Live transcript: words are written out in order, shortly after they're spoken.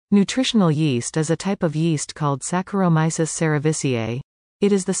Nutritional yeast is a type of yeast called Saccharomyces cerevisiae.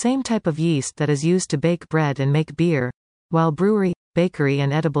 It is the same type of yeast that is used to bake bread and make beer, while brewery, bakery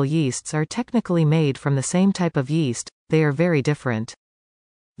and edible yeasts are technically made from the same type of yeast. They are very different.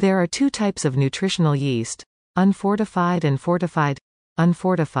 There are two types of nutritional yeast: unfortified and fortified.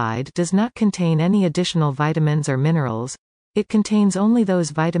 Unfortified does not contain any additional vitamins or minerals. It contains only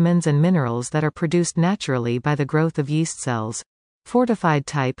those vitamins and minerals that are produced naturally by the growth of yeast cells. Fortified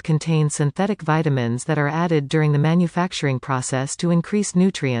type contains synthetic vitamins that are added during the manufacturing process to increase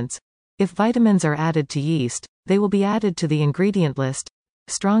nutrients. If vitamins are added to yeast, they will be added to the ingredient list.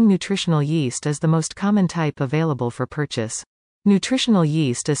 Strong nutritional yeast is the most common type available for purchase. Nutritional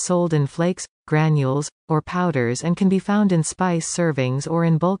yeast is sold in flakes, granules, or powders and can be found in spice servings or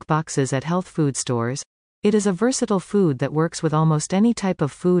in bulk boxes at health food stores. It is a versatile food that works with almost any type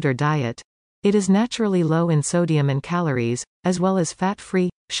of food or diet. It is naturally low in sodium and calories, as well as fat-free,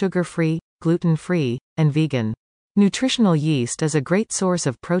 sugar-free, gluten-free, and vegan. Nutritional yeast is a great source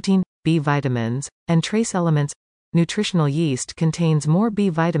of protein, B vitamins, and trace elements. Nutritional yeast contains more B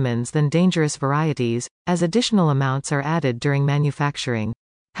vitamins than dangerous varieties, as additional amounts are added during manufacturing.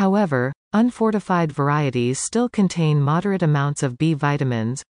 However, unfortified varieties still contain moderate amounts of B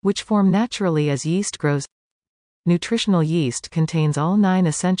vitamins, which form naturally as yeast grows. Nutritional yeast contains all 9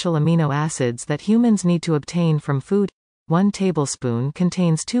 essential amino acids that humans need to obtain from food. 1 tablespoon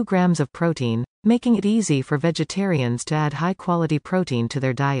contains 2 grams of protein, making it easy for vegetarians to add high-quality protein to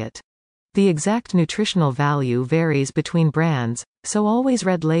their diet. The exact nutritional value varies between brands, so always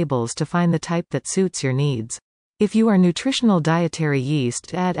read labels to find the type that suits your needs. If you are nutritional dietary yeast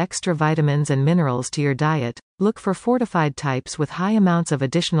to add extra vitamins and minerals to your diet, look for fortified types with high amounts of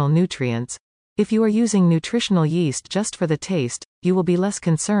additional nutrients. If you are using nutritional yeast just for the taste, you will be less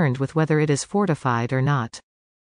concerned with whether it is fortified or not.